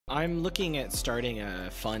I'm looking at starting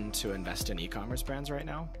a fund to invest in e-commerce brands right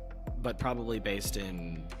now, but probably based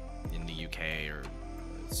in the UK or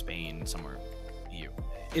Spain, somewhere EU.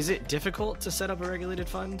 Is it difficult to set up a regulated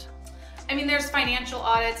fund? I mean, there's financial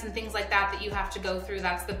audits and things like that you have to go through.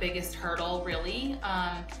 That's the biggest hurdle, really.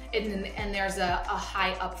 And there's a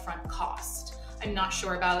high upfront cost. I'm not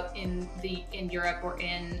sure about in Europe or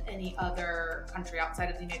in any other country outside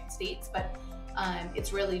of the United States, but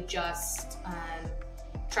it's really just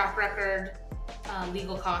track record,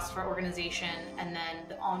 legal costs for organization, and then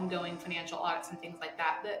the ongoing financial audits and things like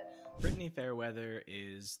that. Brittney Fairweather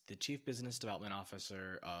is the Chief Business Development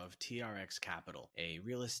Officer of TRX Capital, a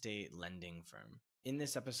real estate lending firm. In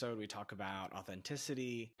this episode, we talk about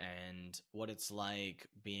authenticity and what it's like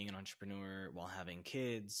being an entrepreneur while having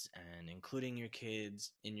kids and including your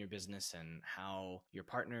kids in your business, and how your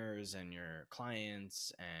partners and your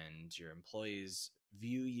clients and your employees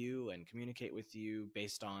view you and communicate with you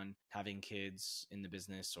based on having kids in the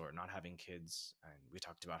business or not having kids. And we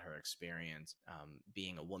talked about her experience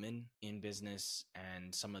being a woman in business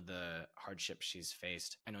and some of the hardships she's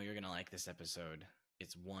faced. I know you're going to like this episode.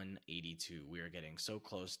 It's 182. We are getting so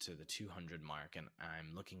close to the 200 mark, and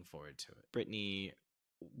I'm looking forward to it. Brittney,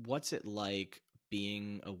 what's it like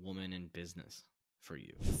being a woman in business for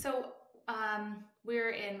you? So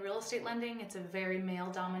we're in real estate lending. It's a very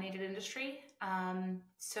male-dominated industry.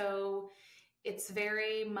 So it's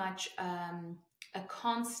very much a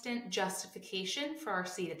constant justification for our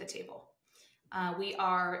seat at the table. We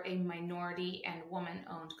are a minority and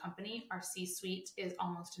woman-owned company. Our C-suite is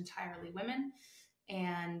almost entirely women.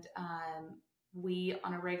 And we,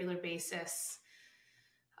 on a regular basis,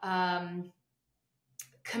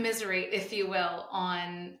 commiserate, if you will,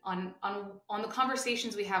 on the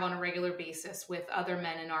conversations we have on a regular basis with other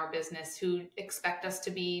men in our business who expect us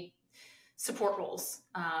to be support roles,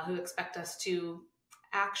 who expect us to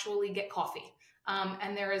actually get coffee.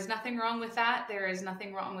 And there is nothing wrong with that. There is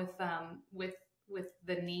nothing wrong with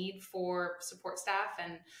the need for support staff,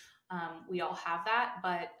 and we all have that.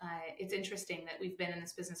 But it's interesting that we've been in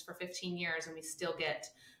this business for 15 years and we still get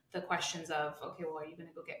the questions of, okay, well, are you going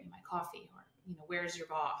to go get me my coffee? Or, where's your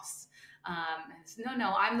boss?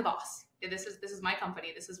 No, I'm the boss. This is my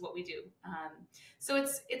company. This is what we do. So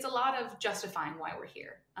it's a lot of justifying why we're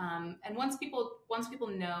here. And once people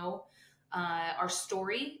know our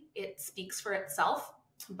story, it speaks for itself.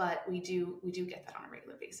 But we do get that on a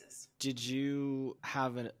regular basis. Did you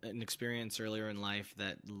have an experience earlier in life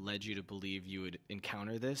that led you to believe you would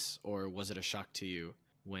encounter this, or was it a shock to you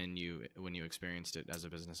when you experienced it as a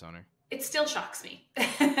business owner? It still shocks me.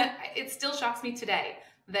 It still shocks me today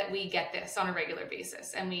that we get this on a regular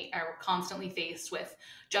basis, and we are constantly faced with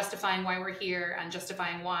justifying why we're here and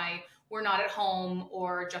justifying why we're not at home,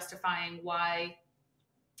 or justifying why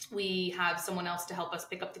we have someone else to help us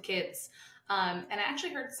pick up the kids. And I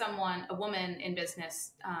actually heard a woman in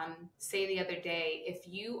business, say the other day, if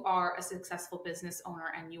you are a successful business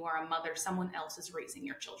owner and you are a mother, someone else is raising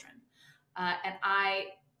your children. And I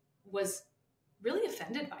was really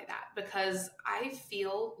offended by that, because I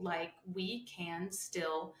feel like we can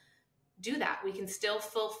still do that. We can still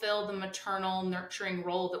fulfill the maternal nurturing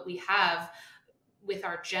role that we have with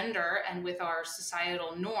our gender and with our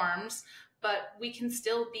societal norms, but we can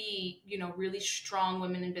still be, really strong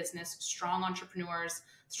women in business, strong entrepreneurs,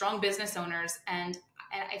 strong business owners. And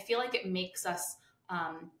I feel like it makes us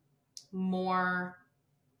more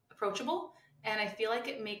approachable. And I feel like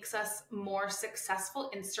it makes us more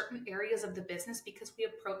successful in certain areas of the business, because we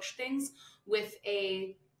approach things with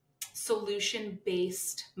a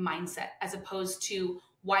solution-based mindset, as opposed to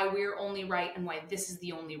why we're only right and why this is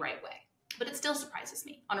the only right way. But it still surprises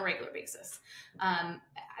me on a regular basis. And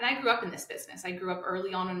I grew up in this business. I grew up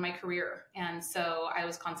early on in my career. And so I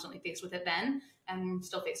was constantly faced with it then, and I'm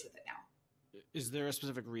still faced with it now. Is there a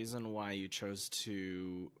specific reason why you chose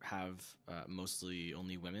to have mostly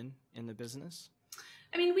only women in the business?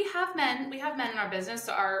 I mean, we have men in our business.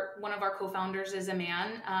 One of our co-founders is a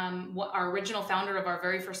man. Our original founder of our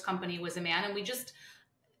very first company was a man. And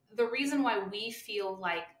the reason why we feel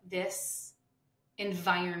like this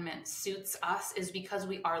environment suits us is because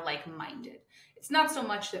we are like-minded. It's not so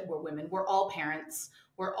much that we're women. We're all parents.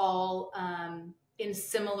 We're all in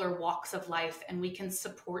similar walks of life, and we can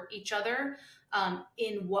support each other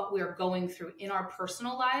in what we're going through in our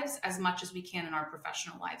personal lives as much as we can in our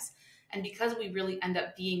professional lives. And because we really end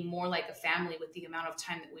up being more like a family with the amount of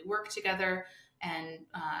time that we work together and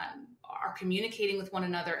are communicating with one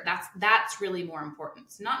another, that's really more important.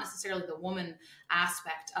 It's not necessarily the woman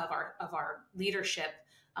aspect of our leadership,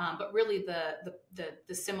 but really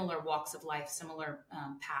the similar walks of life, similar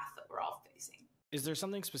path that we're all facing. Is there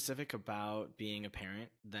something specific about being a parent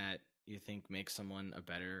that you think makes someone a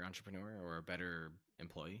better entrepreneur or a better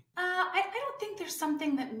employee? I don't think there's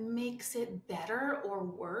something that makes it better or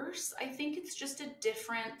worse. I think it's just it's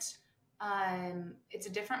a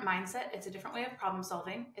different mindset. It's a different way of problem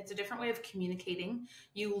solving. It's a different way of communicating.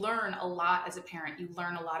 You learn a lot as a parent. You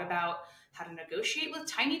learn a lot about how to negotiate with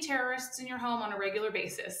tiny terrorists in your home on a regular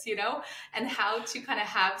basis, and how to kind of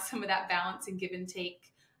have some of that balance and give and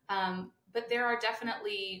take. But there are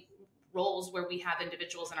definitely roles where we have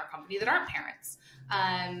individuals in our company that aren't parents.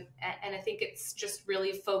 And I think it's just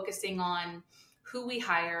really focusing on who we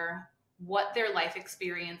hire, what their life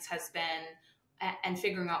experience has been, and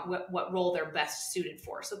figuring out what role they're best suited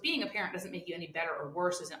for. So being a parent doesn't make you any better or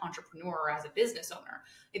worse as an entrepreneur or as a business owner.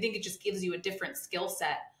 I think it just gives you a different skill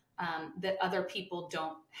set that other people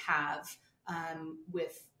don't have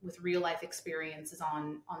with real life experiences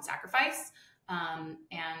on sacrifice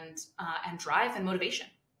and drive and motivation.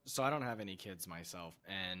 So I don't have any kids myself,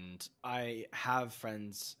 and I have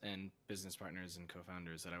friends and business partners and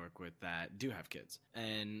co-founders that I work with that do have kids.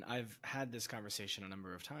 And I've had this conversation a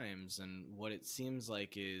number of times, and what it seems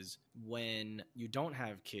like is when you don't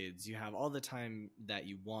have kids, you have all the time that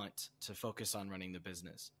you want to focus on running the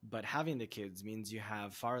business. But having the kids means you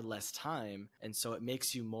have far less time, and so it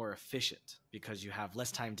makes you more efficient because you have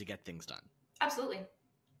less time to get things done. Absolutely.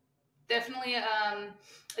 Definitely a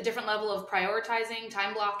different level of prioritizing,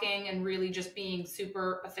 time blocking, and really just being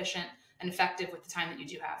super efficient and effective with the time that you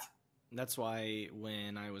do have. That's why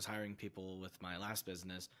when I was hiring people with my last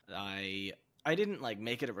business, I didn't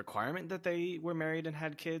make it a requirement that they were married and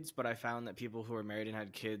had kids, but I found that people who were married and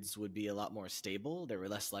had kids would be a lot more stable. They were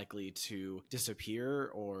less likely to disappear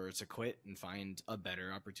or to quit and find a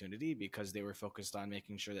better opportunity because they were focused on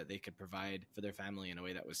making sure that they could provide for their family in a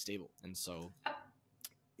way that was stable. And so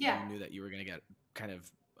you knew that you were going to get kind of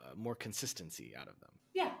more consistency out of them.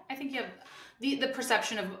 Yeah, I think you have the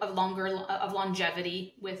perception of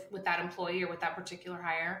longevity with that employee or with that particular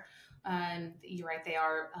hire. You're right; they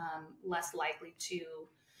are less likely to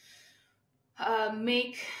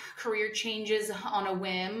make career changes on a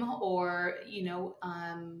whim, or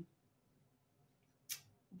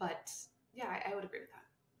But yeah, I would agree with that.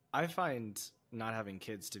 I find not having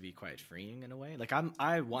kids to be quite freeing in a way.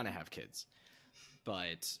 I want to have kids,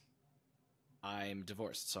 but I'm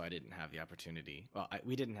divorced, so I didn't have the opportunity. Well,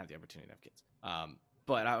 we didn't have the opportunity to have kids.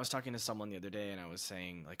 But I was talking to someone the other day, and I was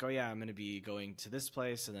saying, oh yeah, I'm going to be going to this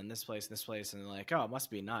place, and then this place, and this place. And they're like, oh, it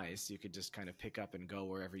must be nice. You could just kind of pick up and go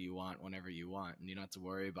wherever you want, whenever you want. And you don't have to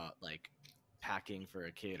worry about packing for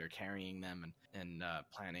a kid or carrying them and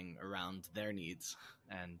planning around their needs.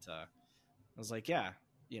 And I was like, yeah,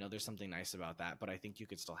 there's something nice about that. But I think you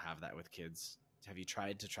could still have that with kids. Have you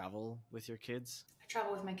tried to travel with your kids? I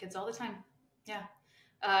travel with my kids all the time. Yeah.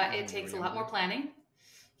 It takes a lot more planning.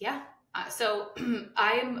 Yeah. So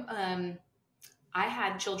I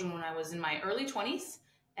had children when I was in my early 20s,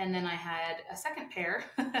 and then I had a second pair,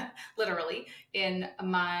 literally, in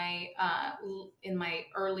my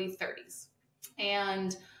early 30s.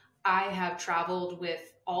 And I have traveled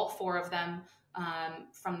with all four of them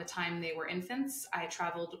from the time they were infants. I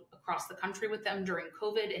traveled across the country with them during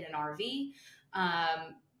COVID in an RV.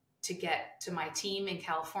 To get to my team in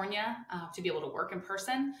California, to be able to work in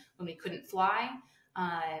person when we couldn't fly.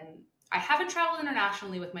 I haven't traveled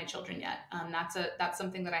internationally with my children yet. That's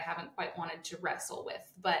something that I haven't quite wanted to wrestle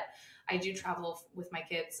with, but I do travel with my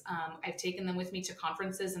kids. I've taken them with me to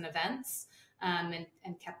conferences and events, and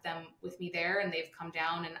kept them with me there, and they've come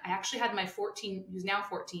down. And I actually had my 14, who's now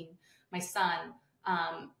 14, my son,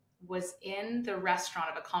 was in the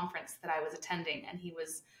restaurant of a conference that I was attending, and he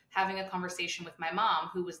was having a conversation with my mom,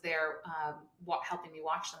 who was there helping me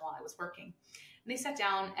watch them while I was working. And they sat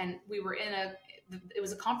down, and we were it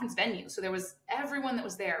was a conference venue. So there was everyone that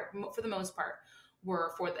was there, for the most part,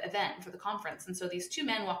 were for the event, for the conference. And so these two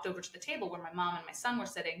men walked over to the table where my mom and my son were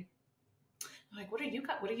sitting. I'm like, what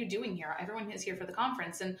are you doing here? Everyone is here for the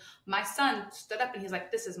conference. And my son stood up and he's like,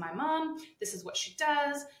 this is my mom. This is what she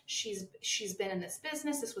does. She's been in this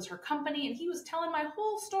business. This was her company. And he was telling my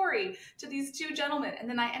whole story to these two gentlemen. And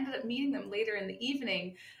then I ended up meeting them later in the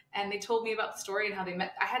evening, and they told me about the story and how they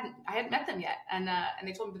met. I hadn't met them yet. And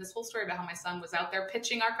they told me this whole story about how my son was out there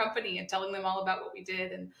pitching our company and telling them all about what we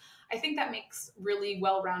did. And I think that makes really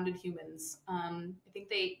well-rounded humans. I think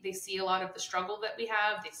they see a lot of the struggle that we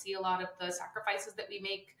have. They see a lot of the sacrifices that we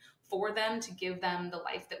make for them to give them the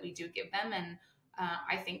life that we do give them. And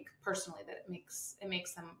I think personally that it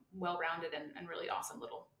makes them well-rounded and really awesome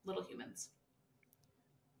little humans.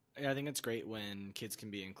 Yeah, I think it's great when kids can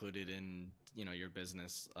be included in your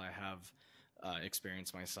business. I have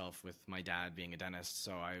experience myself with my dad being a dentist,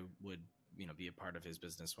 so I would be a part of his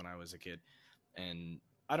business when I was a kid. And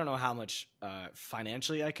I don't know how much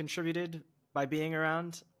financially I contributed by being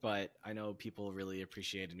around, but I know people really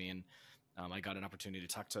appreciated me, and I got an opportunity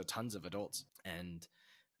to talk to tons of adults, and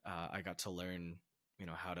I got to learn,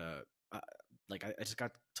 how to I just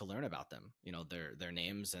got to learn about them, their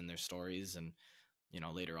names and their stories. And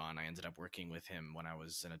later on I ended up working with him when I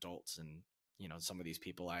was an adult, and some of these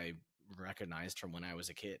people I recognized from when I was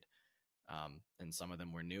a kid, and some of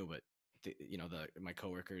them were new, but my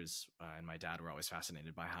coworkers and my dad were always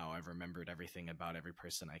fascinated by how I've remembered everything about every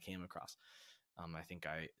person I came across. I think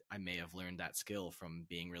I may have learned that skill from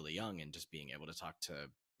being really young and just being able to talk to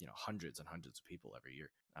hundreds and hundreds of people every year,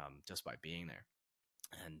 just by being there.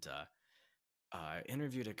 And I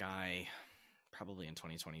interviewed a guy probably in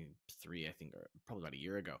 2023, I think, or probably about a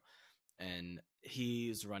year ago, and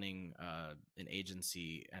he's running an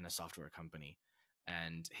agency and a software company.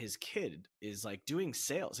 And his kid is like doing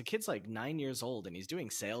sales. The kid's like 9 years old, and he's doing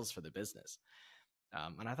sales for the business.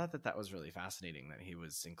 And I thought that was really fascinating, that he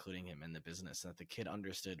was including him in the business, and that the kid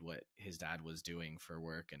understood what his dad was doing for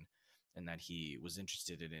work, and that he was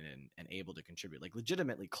interested in it and able to contribute, like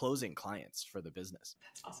legitimately closing clients for the business.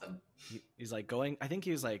 That's awesome. He's like I think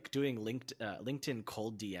he was like doing LinkedIn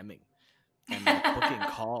cold DMing and like booking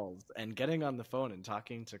calls and getting on the phone and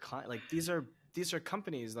talking to clients. Like these are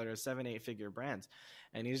companies that are 7-8 figure brands,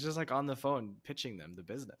 and he's just like on the phone pitching them the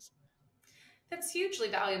business. That's hugely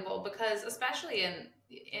valuable, because especially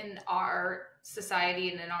in our society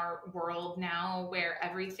and in our world now, where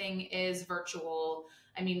everything is virtual.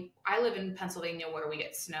 I mean, I live in Pennsylvania where we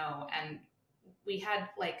get snow, and we had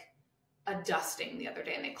like a dusting the other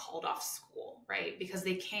day, and they called off school, right? Because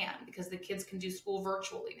the kids can do school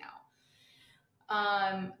virtually now.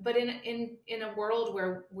 But in a world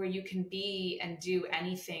where you can be and do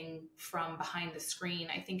anything from behind the screen,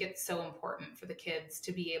 I think it's so important for the kids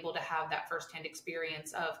to be able to have that firsthand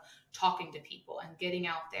experience of talking to people and getting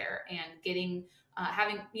out there and getting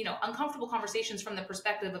having uncomfortable conversations from the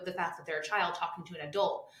perspective of the fact that they're a child talking to an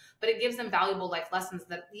adult. But it gives them valuable life lessons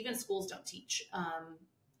that even schools don't teach,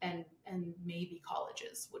 and maybe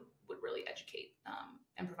colleges would really educate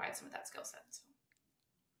and provide some of that skill set. So.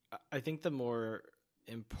 I think the more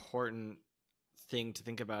important thing to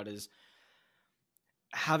think about is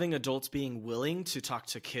having adults being willing to talk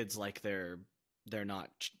to kids like they're not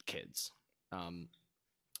kids.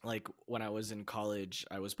 Like when I was in college,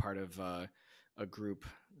 I was part of a group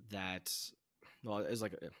that, well, it was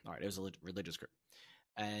it was a religious group,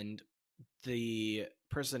 and the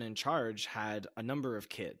person in charge had a number of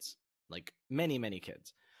kids, like many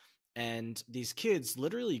kids, and these kids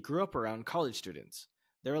literally grew up around college students.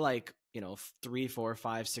 They're like, 3, 4,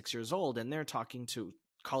 5, 6 years old, and they're talking to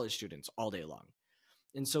college students all day long.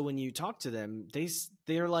 And so when you talk to them,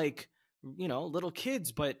 they're like, little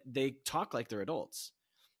kids, but they talk like they're adults.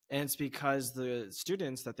 And it's because the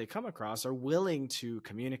students that they come across are willing to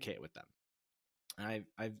communicate with them. And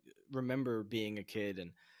I remember being a kid,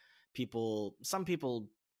 and some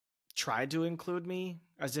people tried to include me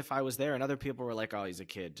as if I was there, and other people were like, oh, he's a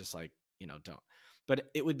kid, just like, don't.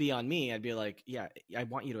 But it would be on me. I'd be like, yeah, I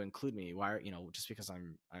want you to include me. Why, just because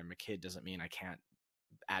I'm a kid doesn't mean I can't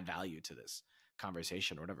add value to this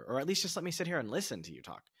conversation or whatever, or at least just let me sit here and listen to you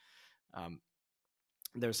talk.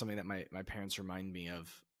 There's something that my parents remind me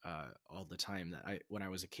of all the time, that when I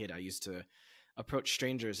was a kid, I used to approach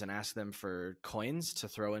strangers and ask them for coins to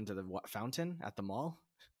throw into the fountain at the mall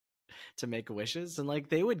to make wishes, and like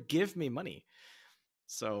they would give me money.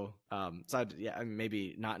 So,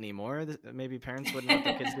 maybe not anymore. Maybe parents wouldn't let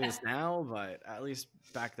their kids do this now, but at least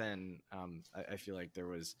back then, I feel like there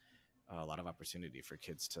was a lot of opportunity for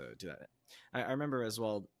kids to do that. I remember as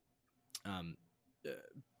well,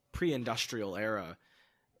 pre-industrial era,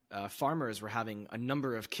 farmers were having a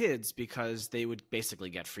number of kids because they would basically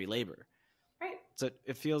get free labor. Right. So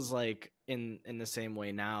it feels like in the same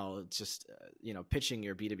way now, it's just, pitching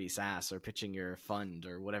your B2B SaaS or pitching your fund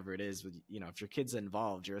or whatever it is, with, if your kid's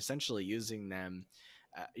involved, you're essentially using them,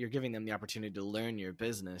 you're giving them the opportunity to learn your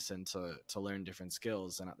business and to learn different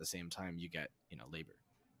skills. And at the same time, you get, labor.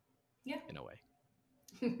 Yeah. In a way.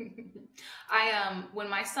 When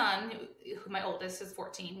my son, who my oldest is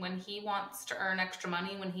 14, when he wants to earn extra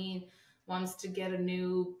money, when he wants to get a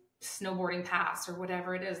new snowboarding pass or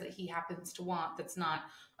whatever it is that he happens to want, that's not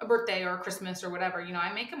a birthday or a Christmas or whatever,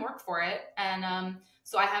 I make him work for it. And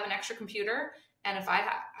so I have an extra computer, and if I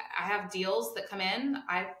have deals that come in,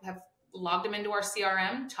 I have logged him into our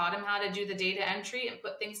CRM, taught him how to do the data entry and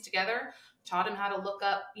put things together, taught him how to look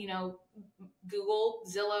up, Google,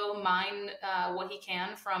 Zillow, mine what he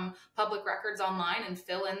can from public records online and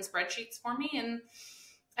fill in spreadsheets for me.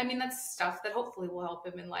 And I mean, that's stuff that hopefully will help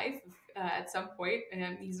him in life at some point.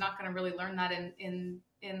 And he's not going to really learn that in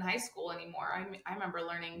high school anymore. I remember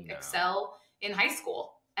learning Excel in high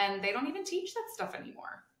school, and they don't even teach that stuff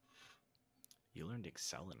anymore. You learned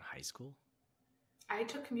Excel in high school? I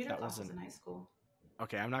took computer classes in high school.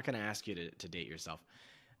 Okay, I'm not going to ask you to date yourself.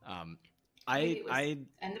 End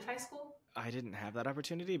of high school? I didn't have that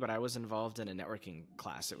opportunity, but I was involved in a networking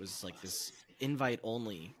class. It was like this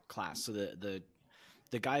invite-only class. So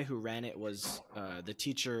the guy who ran it was the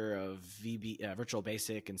teacher of Virtual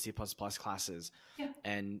Basic and C++ classes. Yeah.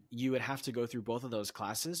 And you would have to go through both of those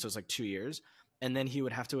classes. So it's like 2 years. And then he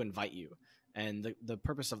would have to invite you. And the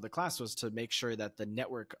purpose of the class was to make sure that the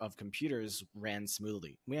network of computers ran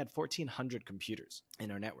smoothly. We had 1,400 computers in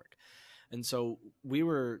our network. And so we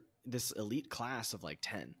were this elite class of like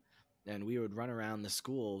 10. And we would run around the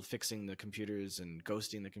school fixing the computers and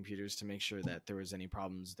ghosting the computers to make sure that there was any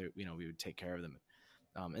problems that, we would take care of them.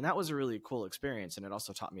 And that was a really cool experience. And it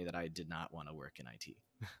also taught me that I did not want to work in IT.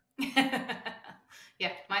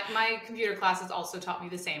 Yeah, my computer classes also taught me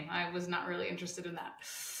the same. I was not really interested in that.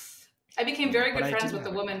 I became very good friends with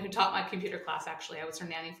the woman who taught my computer class, actually. I was her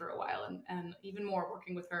nanny for a while, and even more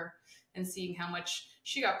working with her and seeing how much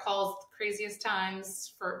she got calls at the craziest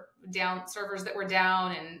times for down servers that were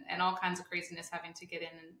down and all kinds of craziness, having to get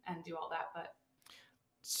in and do all that. But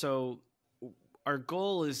so our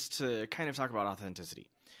goal is to kind of talk about authenticity.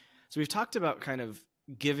 So we've talked about kind of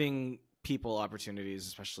giving people opportunities,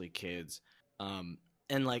 especially kids,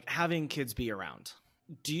 and like having kids be around.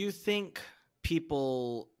 Do you think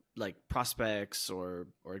people, like prospects or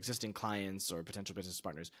existing clients or potential business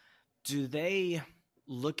partners, do they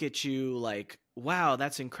look at you like, wow,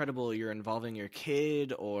 that's incredible, you're involving your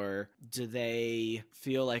kid? Or do they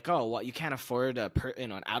feel like, oh, well, you can't afford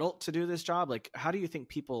an adult to do this job? Like, how do you think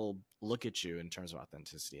people look at you in terms of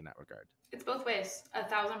authenticity in that regard? It's both ways,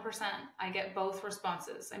 1,000%. I get both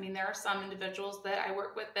responses. I mean, there are some individuals that I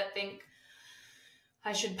work with that think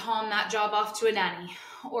I should pawn that job off to a nanny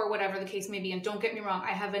or whatever the case may be. And don't get me wrong,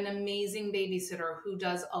 I have an amazing babysitter who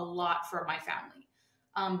does a lot for my family.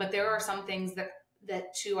 But there are some things that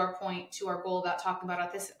to our point, to our goal about talking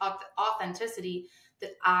about authenticity,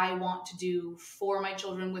 that I want to do for my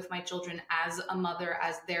children, with my children, as a mother,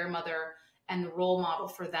 as their mother, and the role model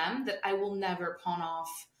for them, that I will never pawn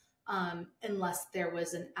off unless there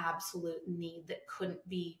was an absolute need that couldn't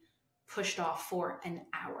be pushed off for an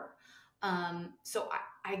hour. So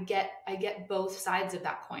I get both sides of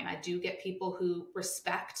that coin. I do get people who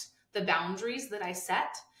respect the boundaries that I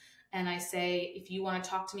set. And I say, if you want to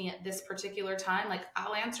talk to me at this particular time, like,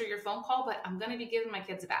 I'll answer your phone call, but I'm going to be giving my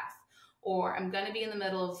kids a bath, or I'm going to be in the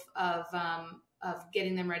middle of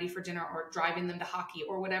getting them ready for dinner, or driving them to hockey,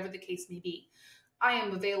 or whatever the case may be. I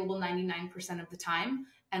am available 99% of the time,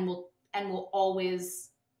 and will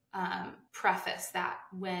always preface that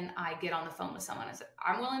when I get on the phone with someone. I said,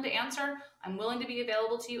 I'm willing to answer. I'm willing to be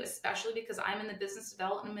available to you, especially because I'm in the business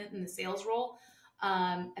development and the sales role.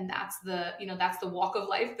 And that's the walk of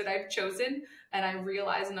life that I've chosen. And I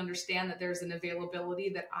realize and understand that there's an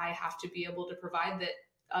availability that I have to be able to provide that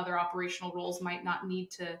other operational roles might not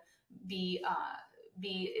need to be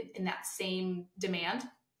in that same demand.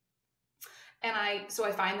 And so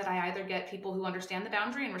I find that I either get people who understand the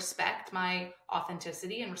boundary and respect my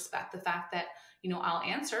authenticity and respect the fact that, I'll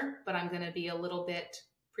answer, but I'm going to be a little bit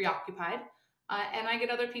preoccupied. And I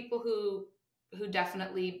get other people who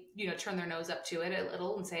definitely, turn their nose up to it a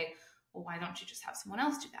little and say, well, why don't you just have someone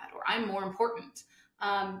else do that? Or I'm more important.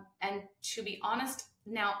 And to be honest,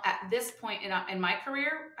 now at this point in my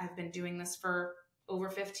career, I've been doing this for over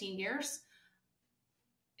 15 years.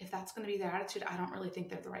 If that's going to be their attitude, I don't really think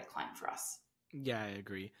they're the right client for us. Yeah, I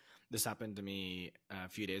agree. This happened to me a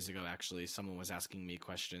few days ago, actually. Someone was asking me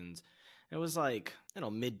questions. It was like,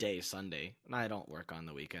 midday Sunday, and I don't work on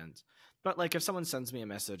the weekends. But like, if someone sends me a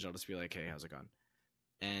message, I'll just be like, hey, how's it going?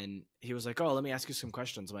 And he was like, oh, let me ask you some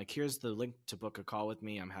questions. I'm like, here's the link to book a call with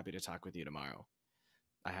me. I'm happy to talk with you tomorrow.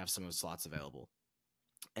 I have some slots available.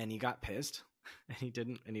 And he got pissed, and he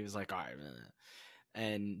didn't. And he was like, all right.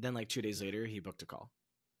 And then like 2 days later, he booked a call.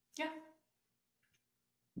 Yeah.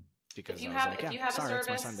 Because if you have a service, it's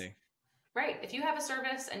my Sunday. Right. If you have a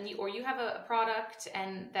service and you have a product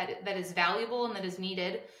and that is valuable and that is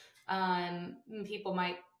needed, people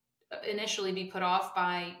might initially be put off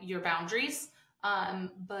by your boundaries,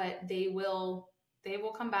 but they will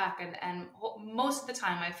come back, and most of the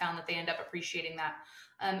time I found that they end up appreciating that.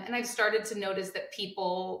 And I've started to notice that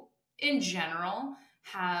people in general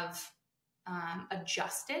have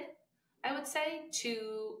adjusted, I would say,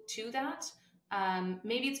 to that.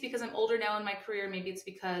 Maybe it's because I'm older now in my career. Maybe it's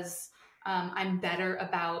because I'm better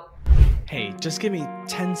about Hey, just give me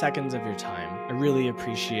 10 seconds of your time. I really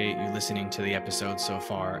appreciate you listening to the episode so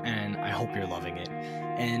far, and I hope you're loving it.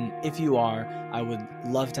 And if you are, I would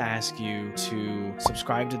love to ask you to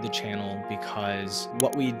subscribe to the channel, because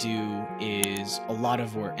what we do is a lot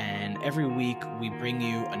of work, and every week we bring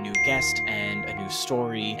you a new guest and a new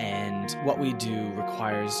story, and what we do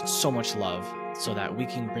requires so much love so that we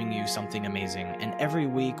can bring you something amazing. And every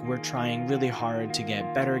week we're trying really hard to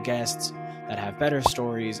get better guests that have better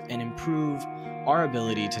stories and improve our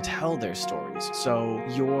ability to tell their stories. So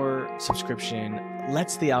your subscription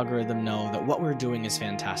lets the algorithm know that what we're doing is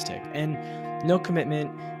fantastic, and no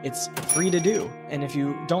commitment, it's free to do. And if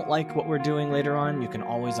you don't like what we're doing later on, you can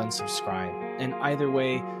always unsubscribe. And either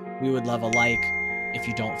way, we would love a like if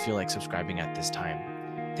you don't feel like subscribing at this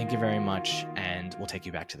time. Thank you very much, and we'll take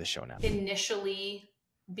you back to the show now. Initially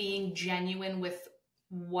being genuine with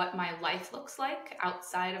what my life looks like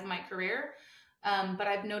outside of my career. But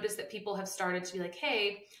I've noticed that people have started to be like,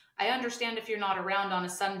 hey, I understand if you're not around on a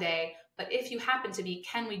Sunday, but if you happen to be,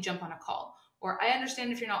 can we jump on a call? Or I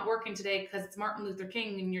understand if you're not working today because it's Martin Luther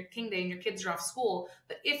King and your King Day and your kids are off school,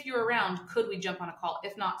 but if you're around, could we jump on a call?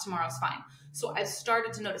 If not, tomorrow's fine. So I've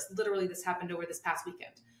started to notice, literally this happened over this past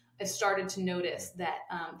weekend. I've started to notice that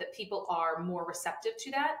that people are more receptive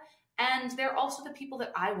to that. And they're also the people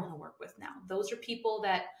that I want to work with now. Those are people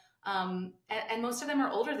that, and most of them are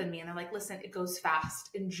older than me. And they're like, listen, it goes fast.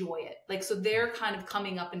 Enjoy it. Like, so they're kind of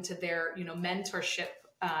coming up into their, mentorship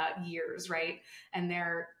years, right? And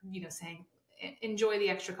they're, saying, enjoy the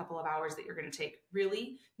extra couple of hours that you're going to take.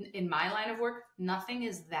 Really, in my line of work, nothing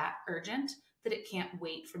is that urgent that it can't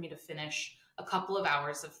wait for me to finish a couple of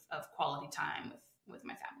hours of quality time with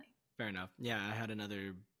my family. Fair enough. Yeah, I had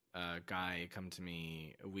another guy come to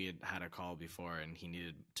me. We had a call before, and he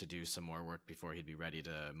needed to do some more work before he'd be ready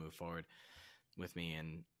to move forward with me.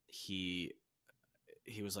 And he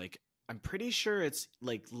was like, I'm pretty sure it's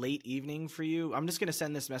like late evening for you. I'm just going to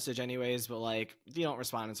send this message anyways, but like, if you don't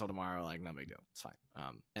respond until tomorrow, like, no big deal. It's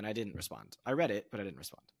fine. And I didn't respond. I read it, but I didn't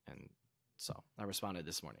respond. And so I responded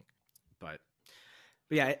this morning. But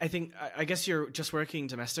yeah, I guess you're just working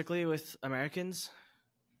domestically with Americans?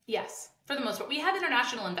 Yes, for the most part. We have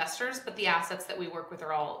international investors, but the assets that we work with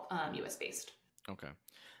are all US based. Okay.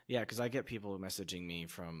 Yeah, because I get people messaging me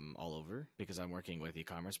from all over because I'm working with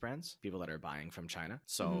e-commerce brands, people that are buying from China.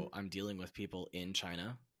 So I'm dealing with people in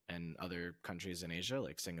China and other countries in Asia,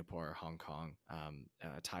 like Singapore, Hong Kong,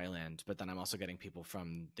 Thailand. But then I'm also getting people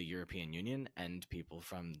from the European Union and people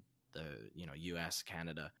from the US,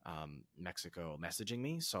 Canada, Mexico messaging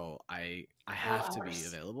me. So I have to be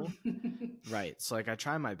available. Right. So like I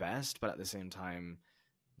try my best, but at the same time,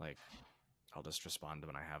 like I'll just respond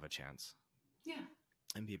when I have a chance. Yeah.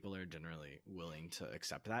 And people are generally willing to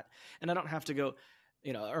accept that. And I don't have to go,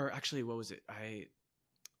 or actually, what was it?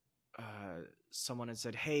 Someone had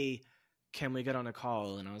said, hey, can we get on a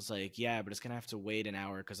call? And I was like, yeah, but it's going to have to wait an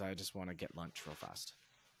hour because I just want to get lunch real fast.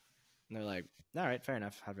 And they're like, all right, fair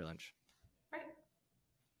enough. Have your lunch. Right.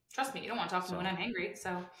 Trust me, you don't want to talk to me when I'm angry.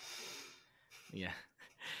 So. Yeah.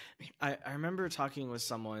 I remember talking with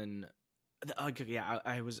someone.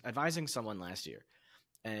 I was advising someone last year.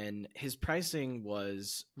 And his pricing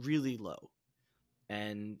was really low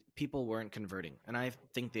and people weren't converting. And I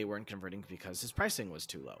think they weren't converting because his pricing was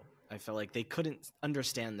too low. I felt like they couldn't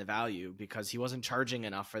understand the value because he wasn't charging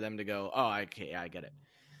enough for them to go, oh, okay, yeah, I get it.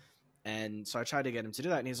 And so I tried to get him to do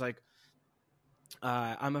that. And he's like,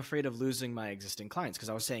 I'm afraid of losing my existing clients. Because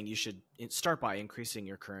I was saying you should start by increasing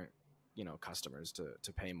your current, customers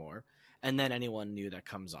to pay more. And then anyone new that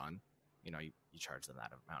comes on, you charge them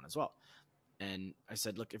that amount as well. And I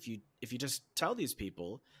said, look, if you just tell these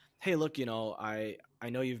people, hey, look, I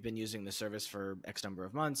know you've been using the service for X number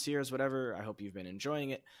of months, years, whatever. I hope you've been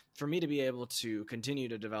enjoying it. For me to be able to continue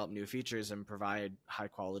to develop new features and provide high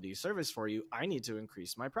quality service for you, I need to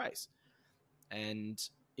increase my price. And,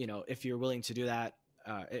 if you're willing to do that,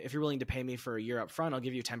 if you're willing to pay me for a year up front, I'll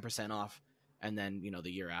give you 10% off. And then,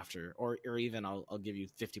 the year after, or even I'll give you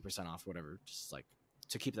 50% off, whatever, just like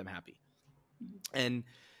to keep them happy. And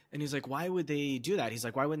he's like, why would they do that? He's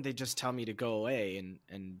like, why wouldn't they just tell me to go away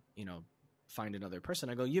and find another person?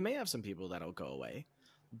 I go, you may have some people that'll go away,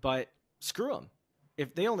 but screw them.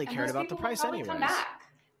 If they only cared about the price anyways. Come back.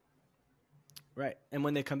 Right. And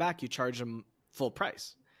when they come back, you charge them full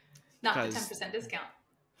price. Not the 10% discount.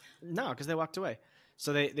 No, because they walked away.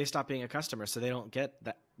 So they stop being a customer. So they don't get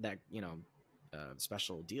that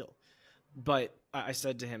special deal. But I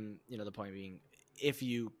said to him, the point being, if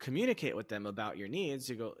you communicate with them about your needs,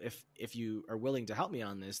 you go, if you are willing to help me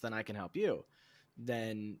on this, then I can help you.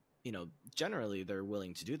 Then, generally they're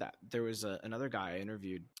willing to do that. There was another guy I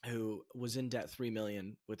interviewed who was in debt 3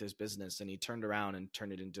 million with his business, and he turned around and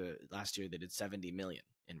turned it into, last year they did 70 million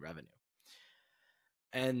in revenue.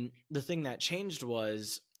 And the thing that changed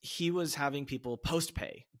was he was having people post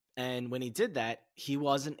pay. And when he did that, he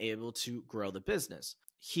wasn't able to grow the business.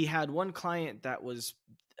 He had one client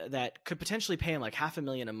that could potentially pay him like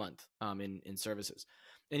 $500,000 a month in services.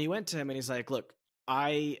 And he went to him and he's like, look,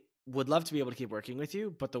 I would love to be able to keep working with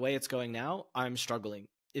you, but the way it's going now, I'm struggling.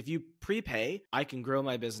 If you prepay, I can grow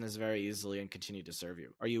my business very easily and continue to serve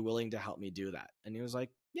you. Are you willing to help me do that? And he was like,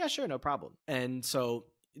 yeah, sure, no problem. And so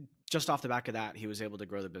just off the back of that, he was able to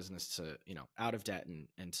grow the business to, out of debt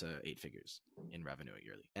and to 8 figures in revenue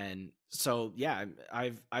yearly. And so, yeah,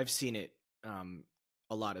 I've seen it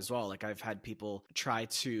a lot as well. Like I've had people try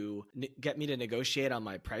to get me to negotiate on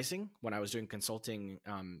my pricing when I was doing consulting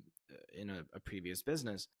in a previous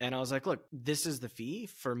business. And I was like, look, this is the fee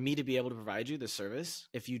for me to be able to provide you the service.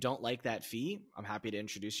 If you don't like that fee, I'm happy to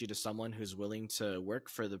introduce you to someone who's willing to work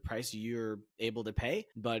for the price you're able to pay.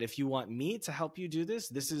 But if you want me to help you do this,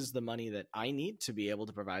 this is the money that I need to be able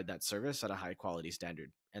to provide that service at a high quality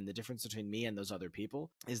standard. And the difference between me and those other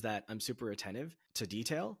people is that I'm super attentive to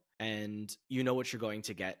detail, and you know what you're going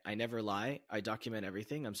to get. I never lie. I document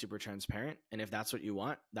everything. I'm super transparent. And if that's what you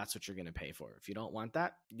want, that's what you're going to pay for. If you don't want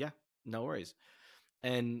that, yeah, no worries.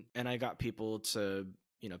 And I got people to,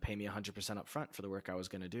 pay me 100% up front for the work I was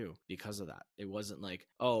going to do because of that. It wasn't like,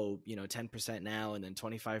 10% now and then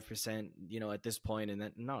 25%, at this point. And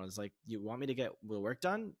then no, it's like, you want me to get the work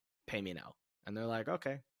done? Pay me now. And they're like,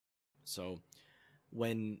 okay. So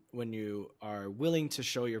when you are willing to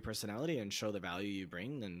show your personality and show the value you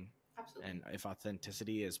bring, then absolutely. And if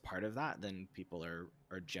authenticity is part of that, then people are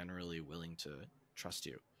generally willing to trust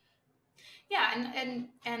you. Yeah,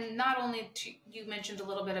 and not only you mentioned a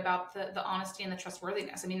little bit about the honesty and the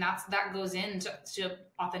trustworthiness. I mean, that goes into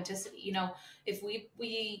authenticity. If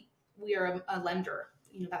we are a lender,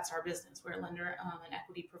 that's our business. We're a lender, an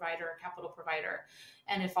equity provider, a capital provider,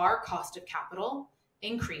 and if our cost of capital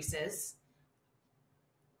increases,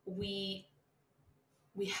 we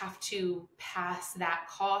have to pass that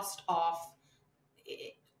cost off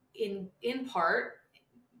in part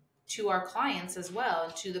to our clients as well,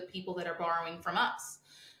 and to the people that are borrowing from us.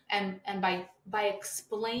 And by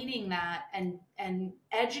explaining that and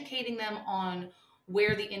educating them on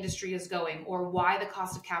where the industry is going, or why the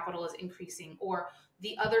cost of capital is increasing, or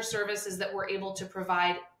the other services that we're able to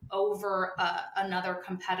provide over another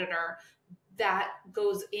competitor, that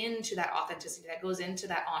goes into that authenticity, that goes into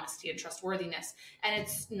that honesty and trustworthiness. And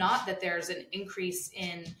it's not that there's an increase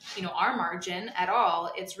in, our margin at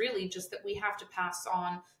all. It's really just that we have to pass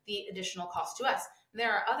on the additional cost to us.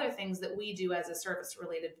 There are other things that we do as a service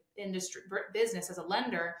related industry business, as a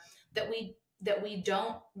lender, that we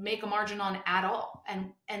don't make a margin on at all.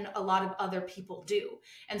 And a lot of other people do.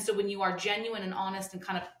 And so when you are genuine and honest and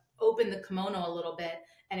kind of open the kimono a little bit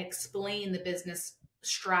and explain the business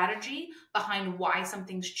strategy behind why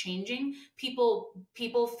something's changing, people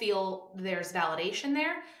feel there's validation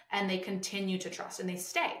there, and they continue to trust and they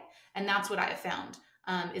stay. And that's what I have found,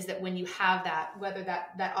 is that when you have that, whether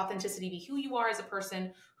that authenticity be who you are as a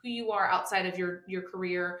person, who you are outside of your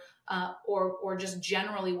career, or just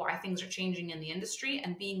generally why things are changing in the industry,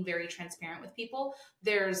 and being very transparent with people,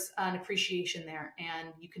 there's an appreciation there,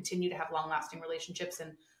 and you continue to have long-lasting relationships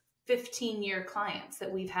and 15-year clients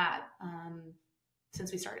that we've had since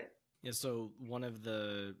we started. Yeah. So one of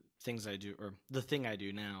the things I do, or the thing I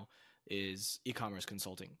do now, is e-commerce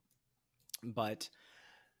consulting. But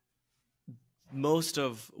most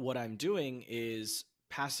of what I'm doing is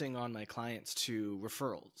passing on my clients to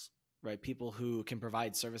referrals, right? People who can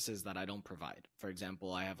provide services that I don't provide. For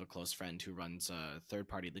example, I have a close friend who runs a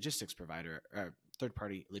third-party logistics provider, or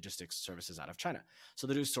third-party logistics services out of China. So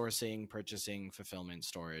they do sourcing, purchasing, fulfillment,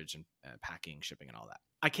 storage, and packing, shipping, and all that.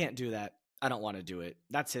 I can't do that. I don't want to do it.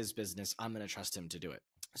 That's his business. I'm going to trust him to do it.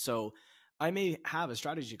 So I may have a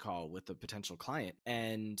strategy call with a potential client,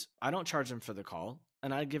 and I don't charge them for the call,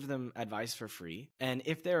 and I give them advice for free. And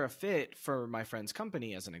if they're a fit for my friend's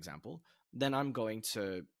company, as an example, then I'm going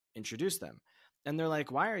to introduce them. And they're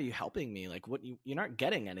like, why are you helping me? Like, what, you're not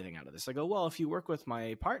getting anything out of this. I go, well, if you work with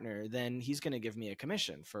my partner, then he's going to give me a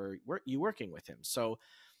commission for you working with him. So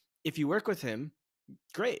if you work with him,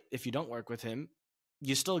 great. If you don't work with him,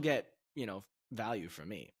 you still get, value from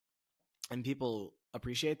me. And people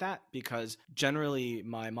appreciate that, because generally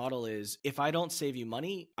my model is, if I don't save you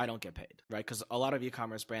money, I don't get paid, right? Because a lot of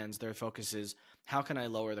e-commerce brands, their focus is, how can I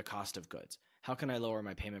lower the cost of goods? How can I lower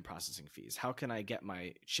my payment processing fees? How can I get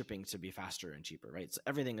my shipping to be faster and cheaper, right? So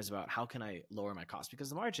everything is about, how can I lower my cost? Because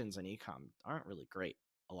the margins in e-com aren't really great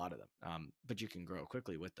a lot of them, but you can grow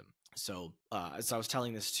quickly with them. So as I was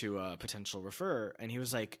telling this to a potential referrer, and he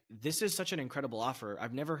was like, this is such an incredible offer.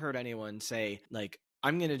 I've never heard anyone say, like,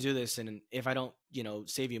 I'm going to do this, and if I don't,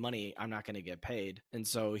 save you money, I'm not going to get paid. And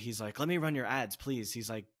so he's like, let me run your ads, please. He's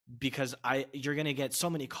like, because you're going to get so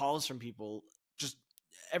many calls from people. Just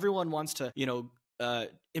everyone wants to,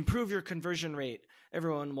 improve your conversion rate.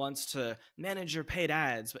 Everyone wants to manage your paid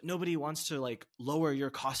ads, but nobody wants to like lower your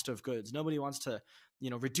cost of goods. Nobody wants to,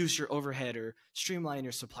 reduce your overhead or streamline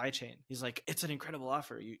your supply chain. He's like, it's an incredible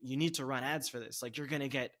offer. You need to run ads for this. Like, you're going to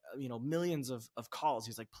get, millions of calls.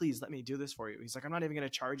 He's like, please let me do this for you. He's like, I'm not even going to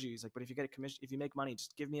charge you. He's like, but if you get a commission, if you make money,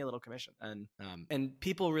 just give me a little commission. And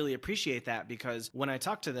people really appreciate that, because when I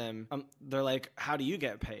talk to them, they're like, how do you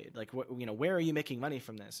get paid? Like, where are you making money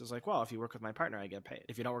from this? It's like, well, if you work with my partner, I get paid.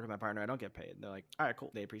 If you don't work with my partner, I don't get paid. And they're like, all right, cool.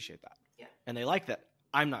 They appreciate that. Yeah. And they like that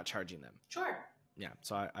I'm not charging them. Sure. Yeah.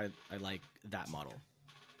 So I like that model.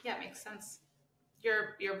 Yeah, it makes sense.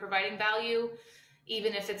 You're providing value,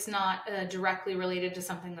 even if it's not directly related to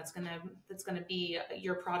something that's gonna be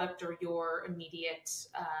your product or your immediate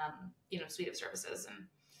suite of services. And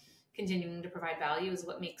continuing to provide value is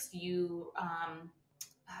what makes you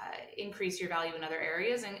increase your value in other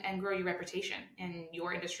areas and grow your reputation in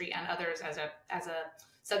your industry and others as a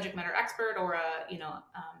subject matter expert or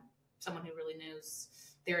someone who really knows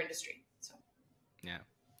their industry. So yeah.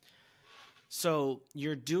 So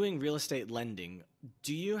you're doing real estate lending.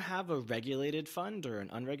 Do you have a regulated fund or an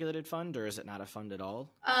unregulated fund, or is it not a fund at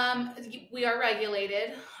all? We are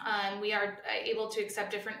regulated. We are able to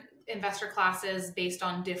accept different investor classes based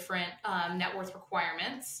on different net worth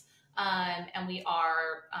requirements. And we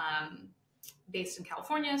are based in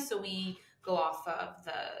California, so we go off of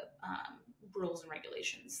the rules and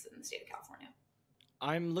regulations in the state of California.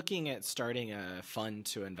 I'm looking at starting a fund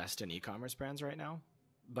to invest in e-commerce brands right now,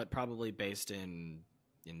 but probably based in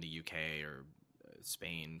the UK or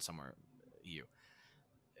Spain, somewhere EU.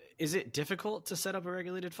 Is it difficult to set up a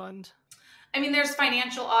regulated fund? I mean, there's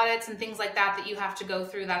financial audits and things like that you have to go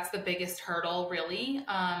through. That's the biggest hurdle, really.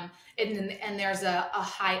 And there's a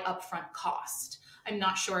high upfront cost. I'm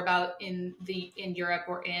not sure about in Europe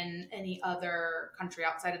or in any other country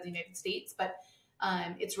outside of the United States, but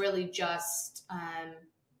it's really just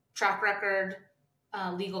track record,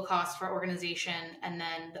 legal costs for organization, and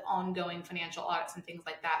then the ongoing financial audits and things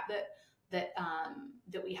like that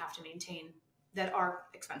we have to maintain that are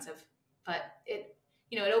expensive. But it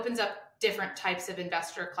opens up different types of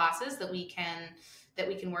investor classes that we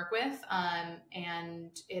can work with,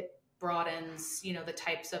 and it broadens the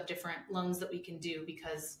types of different loans that we can do,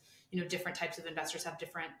 because different types of investors have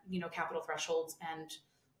different capital thresholds and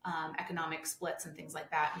economic splits and things like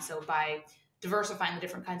that. And so by diversifying the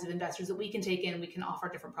different kinds of investors that we can take in, we can offer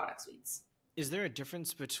different product suites. Is there a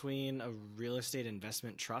difference between a real estate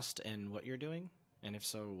investment trust and what you're doing? And if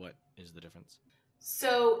so, what is the difference?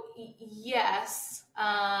 So yes,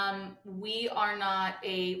 we're not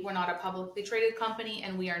a publicly traded company,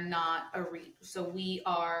 and we are not a REIT. So we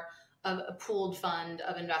are a pooled fund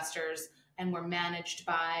of investors, and we're managed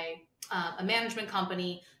by a management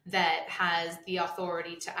company that has the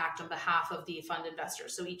authority to act on behalf of the fund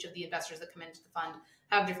investors. So each of the investors that come into the fund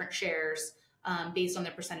have different shares based on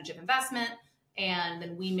their percentage of investment, and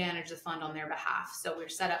then we manage the fund on their behalf. So we're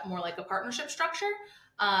set up more like a partnership structure,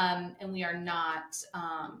 and we are not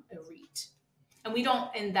a REIT. And we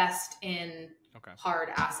don't invest in hard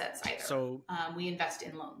assets either. So we invest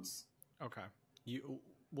in loans. Okay.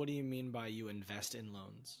 What do you mean by you invest in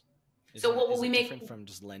loans? Is we it make different from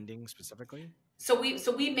just lending specifically? So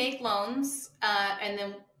we make loans that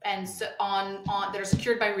are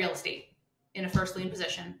secured by real estate in a first lien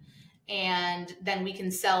position, and then we can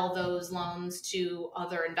sell those loans to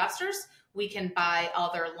other investors. We can buy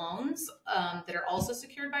other loans that are also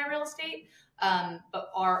secured by real estate, but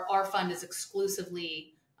our fund is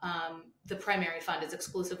exclusively the primary fund is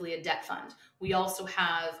exclusively a debt fund. We also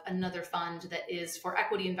have another fund that is for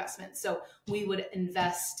equity investment. So we would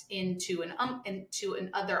invest into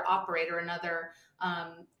another operator, another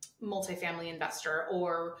multifamily investor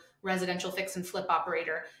or residential fix and flip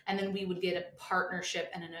operator, and then we would get a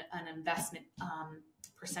partnership and an investment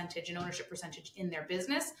percentage, an ownership percentage in their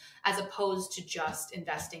business, as opposed to just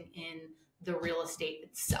investing in the real estate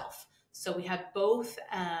itself. So we have both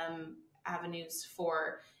avenues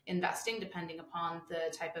for investing, depending upon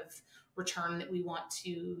the type of return that we want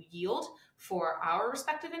to yield for our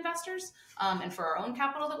respective investors, and for our own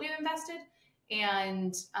capital that we've invested.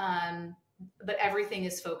 And but everything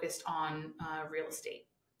is focused on real estate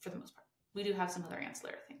for the most part. We do have some other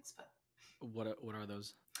ancillary things, but what are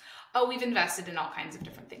those? Oh, we've invested in all kinds of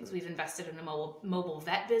different things. We've invested in a mobile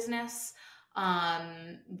vet business.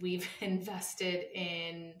 We've invested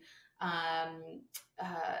in an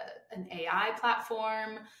AI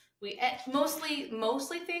platform. We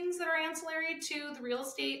mostly things that are ancillary to the real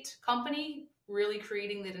estate company, really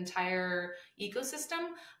creating that entire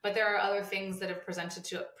ecosystem. But there are other things that have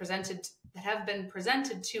been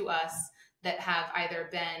presented to us that have either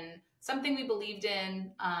been something we believed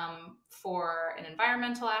in for an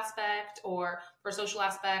environmental aspect or for a social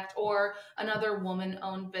aspect, or another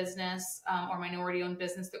woman-owned business or minority-owned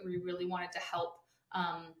business that we really wanted to help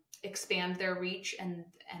expand their reach, and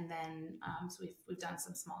then so we've done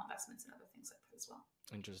some small investments in other things like that as well.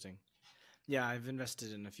 Interesting. Yeah, I've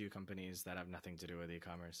invested in a few companies that have nothing to do with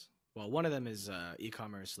e-commerce. Well, one of them is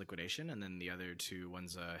e-commerce liquidation, and then the other two,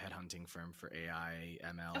 one's a headhunting firm for AI,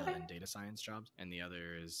 ML, and data science jobs, and the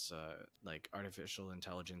other is like artificial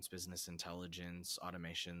intelligence, business intelligence,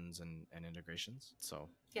 automations, and integrations. So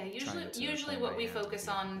yeah, usually what we focus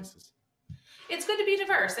on. It's good to be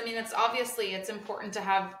diverse. I mean, it's important to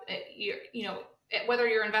have whether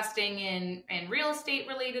you're investing in real estate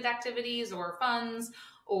related activities or funds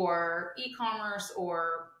or e-commerce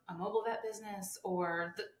or a mobile vet business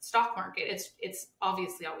or the stock market. It's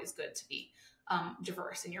obviously always good to be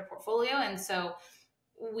diverse in your portfolio. And so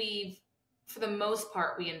for the most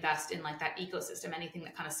part, we invest in like that ecosystem, anything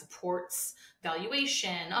that kind of supports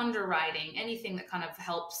valuation, underwriting, anything that kind of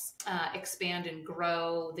helps expand and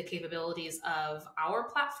grow the capabilities of our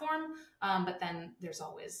platform. But then there's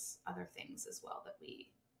always other things as well that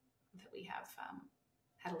we have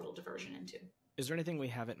had a little diversion into. Is there anything we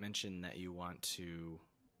haven't mentioned that you want to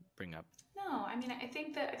bring up? No, I mean, I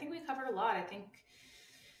think we covered a lot.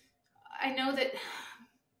 I know that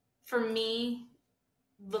for me,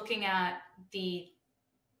 looking at the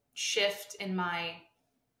shift in my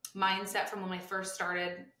mindset from when I first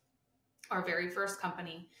started our very first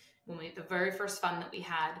company, the very first fund that we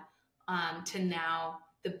had, to now,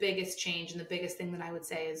 the biggest change and the biggest thing that I would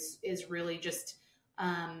say is really just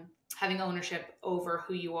having ownership over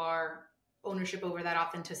who you are, ownership over that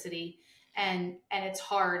authenticity. And it's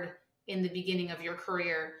hard in the beginning of your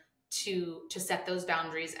career to set those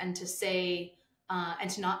boundaries and to say, and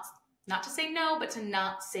to not to say no, but to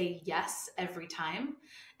not say yes every time.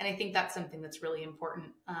 And I think that's something that's really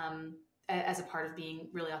important as a part of being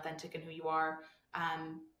really authentic in who you are.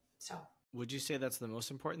 So would you say that's the most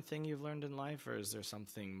important thing you've learned in life, or is there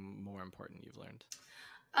something more important you've learned?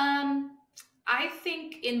 I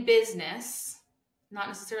think in business, not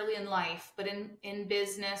necessarily in life, but in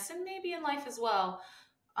business and maybe in life as well,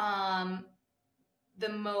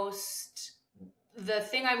 the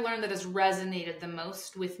thing I've learned that has resonated the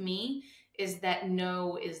most with me is that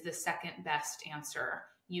no is the second best answer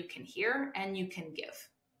you can hear and you can give.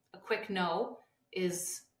 A quick no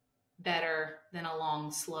is better than a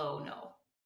long, slow no.